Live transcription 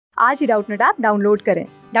आज ही Doubtnut app download करें।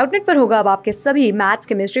 डाउटनट पर होगा अब आपके सभी मैथ्स,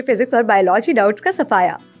 केमिस्ट्री, फिजिक्स और बायोलॉजी डाउट्स का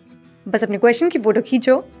सफाया। बस अपने क्वेश्चन की फोटो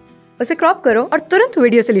खींचो, उसे क्रॉप करो और तुरंत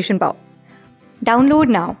वीडियो सोल्यूशन पाओ। Download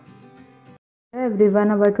now. Hello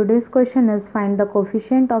everyone, our today's question is find the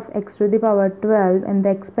coefficient of x to the power 12 in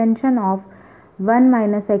the expansion of 1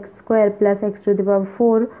 minus x square plus x to the power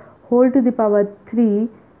 4 whole to the power 3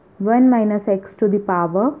 1 minus x to the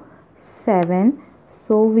power 7.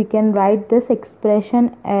 So we can write this expression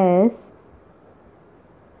as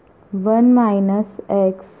 1 minus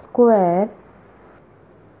x square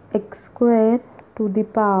to the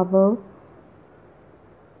power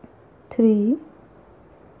 3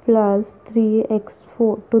 plus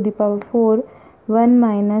 3x4 to the power 4 1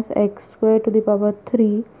 minus x square to the power 3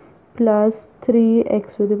 plus 3x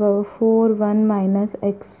to the power 4 1 minus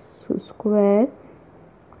x square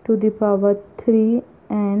to the power 3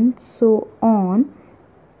 and so on.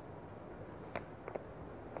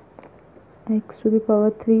 X to the power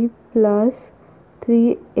 3 plus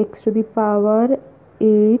 3x to the power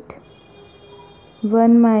 8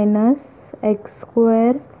 1 minus x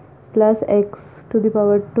square plus x to the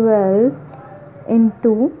power 12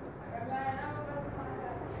 into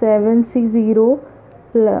 7c0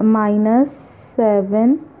 minus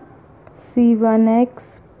 7c1x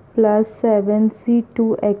plus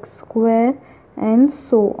 7c2x square and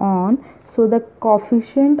so on. So the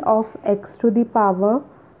coefficient of x to the power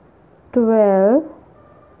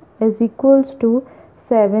 12 is equals to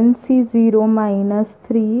 7c0 minus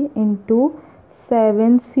 3 into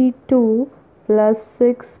 7c2 plus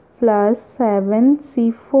 6 plus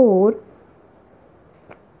 7c4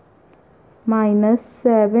 minus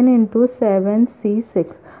 7 into 7c6.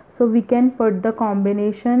 So we can put the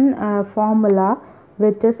combination formula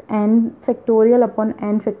which is n factorial upon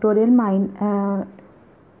n factorial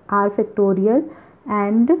r factorial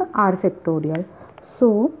and r factorial. So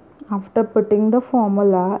after putting the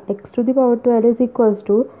formula, x to the power 12 is equals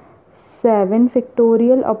to 7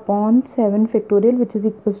 factorial upon 7 factorial which is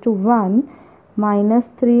equals to 1 minus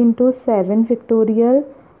 3 into 7 factorial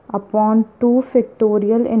upon 2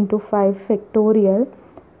 factorial into 5 factorial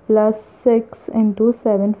plus 6 into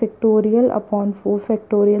 7 factorial upon 4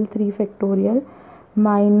 factorial 3 factorial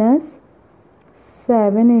minus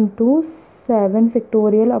 7 into 7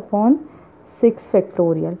 factorial upon 6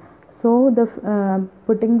 factorial. So the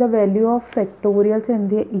putting the value of factorials in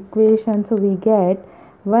the equation, so we get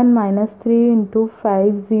 1 minus 3 into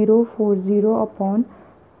 5040 upon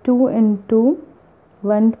 2 into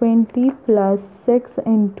 120 plus 6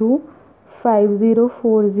 into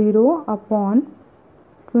 5040 upon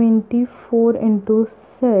 24 into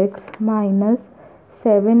 6 minus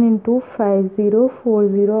 7 into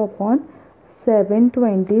 5040 upon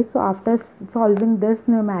 720. So after solving this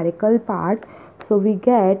numerical part, so we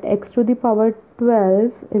get x to the power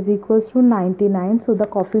 12 is equals to 99. So the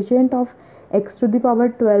coefficient of x to the power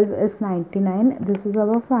 12 is 99. This is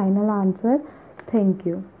our final answer. Thank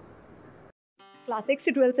you. Class 6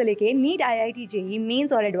 से 12 से लेके NEET IIT JEE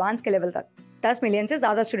mains और advance के level तक 10 million से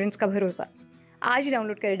ज़्यादा students का भरोसा। आज ही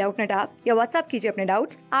डाउनलोड करें डाउटनट ऐप या व्हाट्सएप कीजिए अपने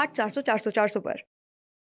डाउट्स 8400 400 400 पर।